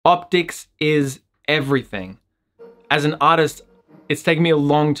Optics is everything. As an artist, it's taken me a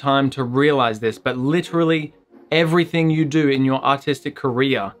long time to realize this, but literally everything you do in your artistic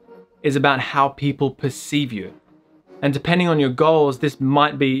career is about how people perceive you. And depending on your goals, this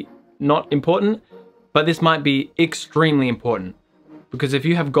might be not important, but this might be extremely important. Because if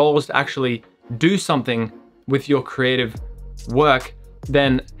you have goals to actually do something with your creative work,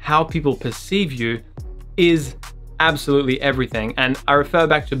 then how people perceive you is absolutely everything. And I refer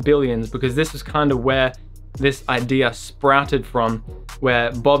back to Billions because this is kind of where this idea sprouted from,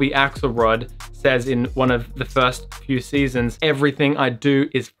 where Bobby Axelrod says in one of the first few seasons, everything I do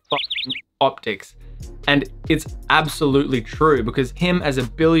is fucking optics. And it's absolutely true, because him as a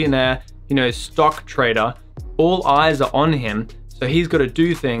billionaire, you know, stock trader, all eyes are on him. So he's got to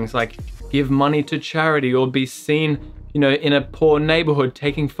do things like give money to charity or be seen, you know, in a poor neighborhood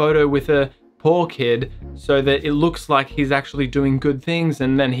taking photo with a poor kid so that it looks like he's actually doing good things,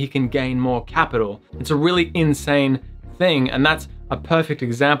 and then he can gain more capital. It's a really insane thing, and that's a perfect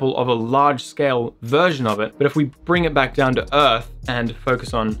example of a large scale version of it. But if we bring it back down to earth and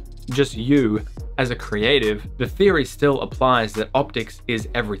focus on just you as a creative, the theory still applies that optics is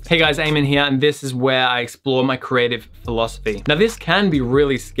everything. Hey guys, Aimon here, and this is where I explore my creative philosophy. Now this can be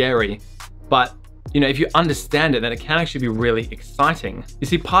really scary, but you know, if you understand it, then it can actually be really exciting. You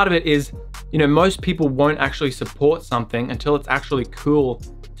see, part of it is, you know, most people won't actually support something until it's actually cool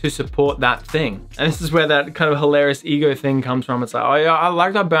to support that thing. And this is where that kind of hilarious ego thing comes from. It's like, oh yeah, I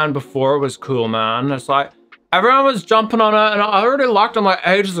liked that band before it was cool, man. It's like, everyone was jumping on it and I already liked them like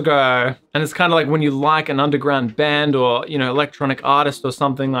ages ago. And it's kind of like when you like an underground band or, you know, electronic artist or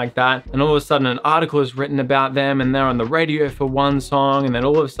something like that, and all of a sudden an article is written about them and they're on the radio for one song, and then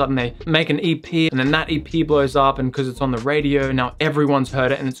all of a sudden they make an EP and then that EP blows up, and because it's on the radio, now everyone's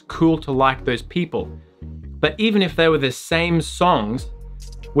heard it and it's cool to like those people. But even if they were the same songs,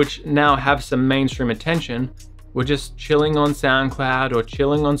 which now have some mainstream attention, were just chilling on SoundCloud or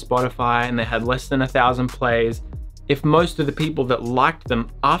chilling on Spotify and they had less than 1,000 plays, if most of the people that liked them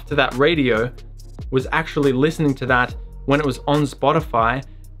after that radio was actually listening to that when it was on Spotify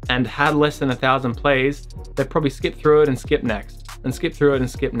and had less than 1,000 plays, they'd probably skip through it and skip next, and skip through it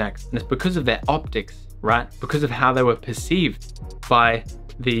and skip next. And it's because of their optics, right? Because of how they were perceived by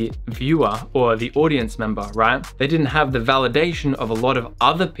the viewer or the audience member, right? They didn't have the validation of a lot of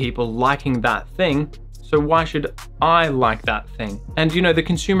other people liking that thing, so why should I like that thing? And you know, the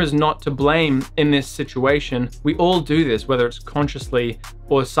consumer's not to blame in this situation. We all do this, whether it's consciously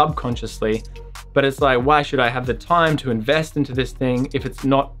or subconsciously, but it's like, why should I have the time to invest into this thing if it's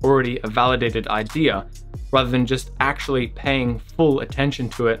not already a validated idea, rather than just actually paying full attention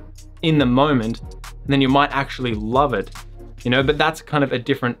to it in the moment, and then you might actually love it, you know? But that's kind of a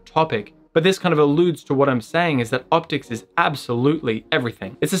different topic. But this kind of alludes to what I'm saying, is that optics is absolutely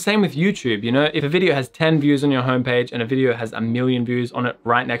everything. It's the same with YouTube, you know? If a video has 10 views on your homepage and a video has 1 million views on it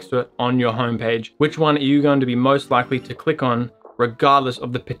right next to it on your homepage, which one are you going to be most likely to click on regardless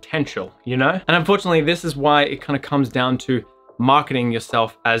of the potential, you know? And unfortunately, this is why it kind of comes down to marketing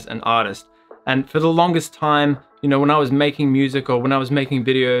yourself as an artist. And for the longest time, you know, when I was making music or when I was making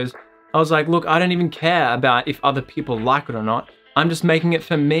videos, I was like, look, I don't even care about if other people like it or not. I'm just making it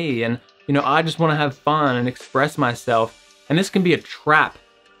for me, and you know, I just want to have fun and express myself. And this can be a trap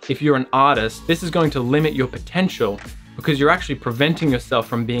if you're an artist. This is going to limit your potential because you're actually preventing yourself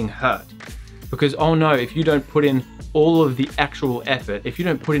from being hurt. Because, oh no, if you don't put in all of the actual effort, if you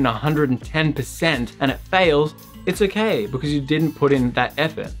don't put in 110% and it fails, it's okay because you didn't put in that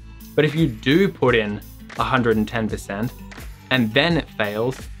effort. But if you do put in 110% and then it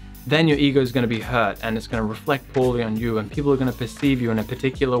fails, then your ego is going to be hurt and it's going to reflect poorly on you, and people are going to perceive you in a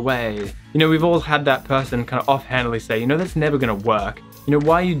particular way. You know, we've all had that person kind of offhandedly say, you know, that's never going to work. You know,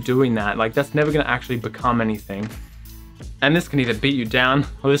 why are you doing that? Like, that's never going to actually become anything. And this can either beat you down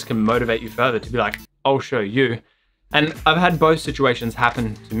or this can motivate you further to be like, I'll show you. And I've had both situations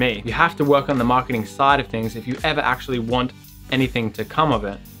happen to me. You have to work on the marketing side of things if you ever actually want anything to come of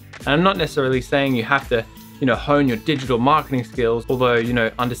it. And I'm not necessarily saying you have to, you know, hone your digital marketing skills, although, you know,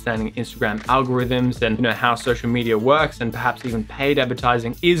 understanding Instagram algorithms and, you know, how social media works and perhaps even paid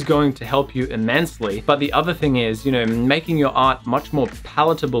advertising is going to help you immensely. But the other thing is, you know, making your art much more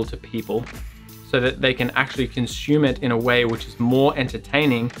palatable to people so that they can actually consume it in a way which is more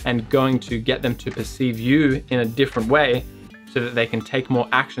entertaining and going to get them to perceive you in a different way, so that they can take more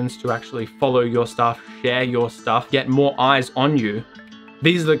actions to actually follow your stuff, share your stuff, get more eyes on you.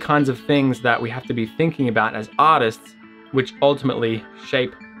 These are the kinds of things that we have to be thinking about as artists, which ultimately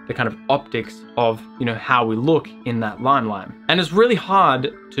shape the kind of optics of, you know, how we look in that limelight. And it's really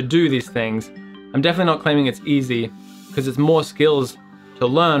hard to do these things. I'm definitely not claiming it's easy, because it's more skills to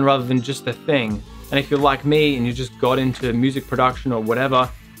learn rather than just a thing. And if you're like me and you just got into music production or whatever,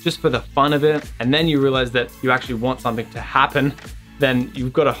 just for the fun of it, and then you realize that you actually want something to happen, then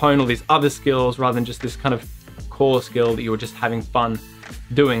you've got to hone all these other skills rather than just this kind of core skill that you were just having fun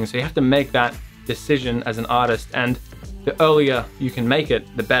doing. So you have to make that decision as an artist, and the earlier you can make it,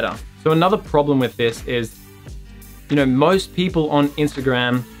 the better. So another problem with this is, most people on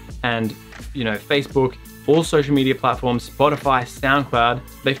Instagram and, Facebook, all social media platforms, Spotify, SoundCloud,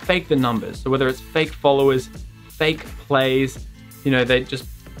 they fake the numbers. So whether it's fake followers, fake plays, they just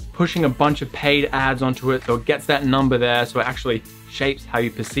pushing a bunch of paid ads onto it, so it gets that number there, so it actually shapes how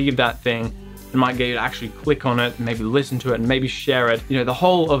you perceive that thing. It might get you to actually click on it, maybe listen to it, and maybe share it. The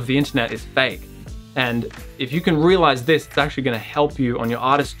whole of the internet is fake. And if you can realize this, it's actually going to help you on your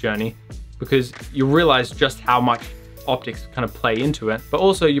artist journey, because you realize just how much optics kind of play into it. But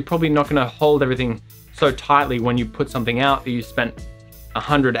also, you're probably not going to hold everything so tightly when you put something out that you spent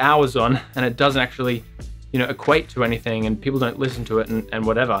 100 hours on and it doesn't actually, equate to anything, and people don't listen to it and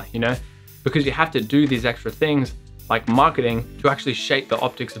whatever, because you have to do these extra things like marketing to actually shape the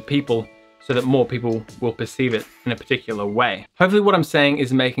optics of people so that more people will perceive it in a particular way. Hopefully what I'm saying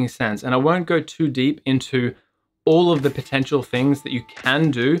is making sense, and I won't go too deep into all of the potential things that you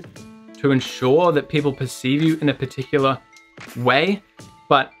can do to ensure that people perceive you in a particular way,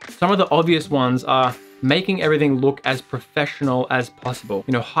 but some of the obvious ones are making everything look as professional as possible.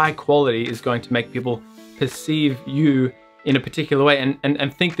 High quality is going to make people perceive you in a particular way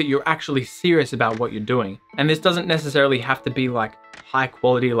and think that you're actually serious about what you're doing. And this doesn't necessarily have to be like high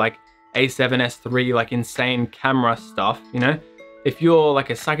quality, like A7S3, like insane camera stuff, If you're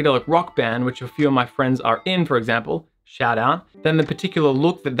like a psychedelic rock band, which a few of my friends are in, for example, shout out, then the particular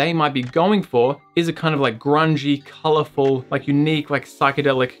look that they might be going for is a kind of like grungy, colorful, like unique, like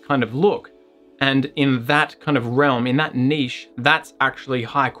psychedelic kind of look. And in that kind of realm, in that niche, that's actually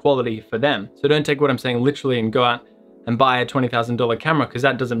high quality for them. So don't take what I'm saying literally and go out and buy a $20,000 camera, because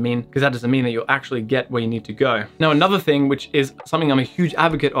that doesn't mean that you'll actually get where you need to go. Now, another thing, which is something I'm a huge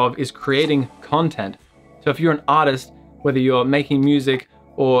advocate of, is creating content. So if you're an artist, whether you're making music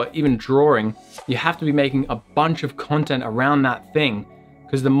or even drawing, you have to be making a bunch of content around that thing,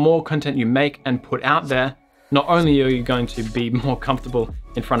 because the more content you make and put out there, not only are you going to be more comfortable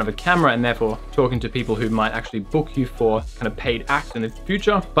in front of a camera and therefore talking to people who might actually book you for kind of paid acts in the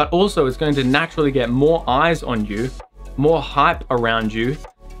future, but also it's going to naturally get more eyes on you, more hype around you,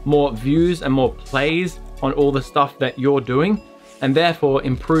 more views and more plays on all the stuff that you're doing, and therefore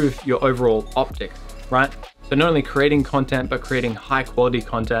improve your overall optics, right? So not only creating content, but creating high quality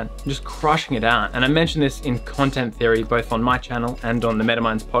content, just crushing it out. And I mentioned this in content theory, both on my channel and on the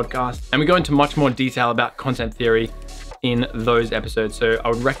MetaMinds podcast. And we go into much more detail about content theory in those episodes. So I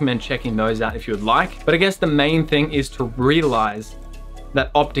would recommend checking those out if you would like. But I guess the main thing is to realize that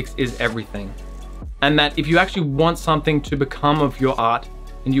optics is everything. And that if you actually want something to become of your art,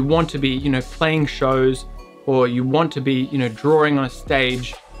 and you want to be, playing shows, or you want to be, drawing on a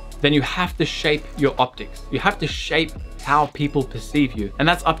stage, then you have to shape your optics. You have to shape how people perceive you. And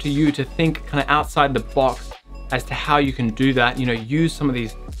that's up to you to think kind of outside the box as to how you can do that. Use some of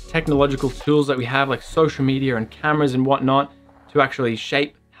these technological tools that we have, like social media and cameras and whatnot, to actually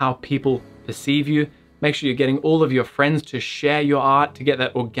shape how people perceive you. Make sure you're getting all of your friends to share your art to get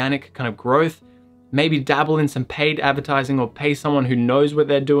that organic kind of growth. Maybe dabble in some paid advertising, or pay someone who knows what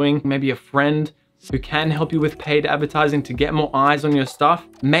they're doing. Maybe a friend who can help you with paid advertising to get more eyes on your stuff.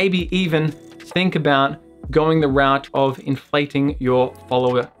 Maybe even think about going the route of inflating your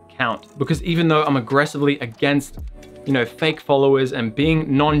follower count. Because even though I'm aggressively against, fake followers and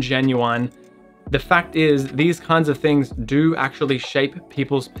being non-genuine, the fact is these kinds of things do actually shape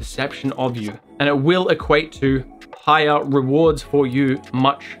people's perception of you. And it will equate to higher rewards for you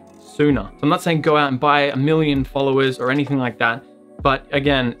much sooner. So I'm not saying go out and buy 1 million followers or anything like that. But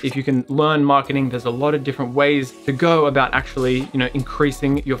again, if you can learn marketing, there's a lot of different ways to go about actually,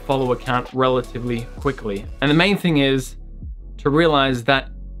 increasing your follower count relatively quickly. And the main thing is to realize that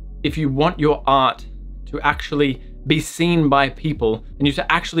if you want your art to actually be seen by people, and you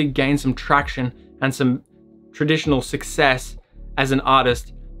to actually gain some traction and some traditional success as an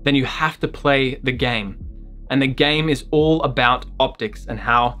artist, then you have to play the game. And the game is all about optics and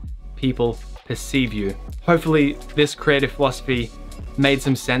how people perceive you. Hopefully this creative philosophy made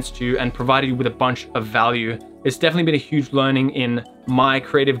some sense to you and provided you with a bunch of value. It's definitely been a huge learning in my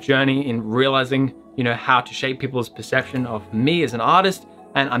creative journey, in realizing, how to shape people's perception of me as an artist.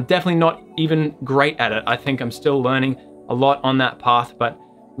 And I'm definitely not even great at it. I think I'm still learning a lot on that path, but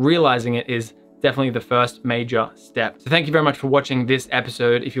realizing it is definitely the first major step. So thank you very much for watching this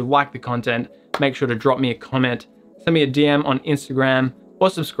episode. If you like the content, make sure to drop me a comment, send me a DM on Instagram, or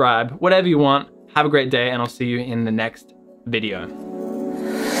subscribe, whatever you want. Have a great day, and I'll see you in the next video.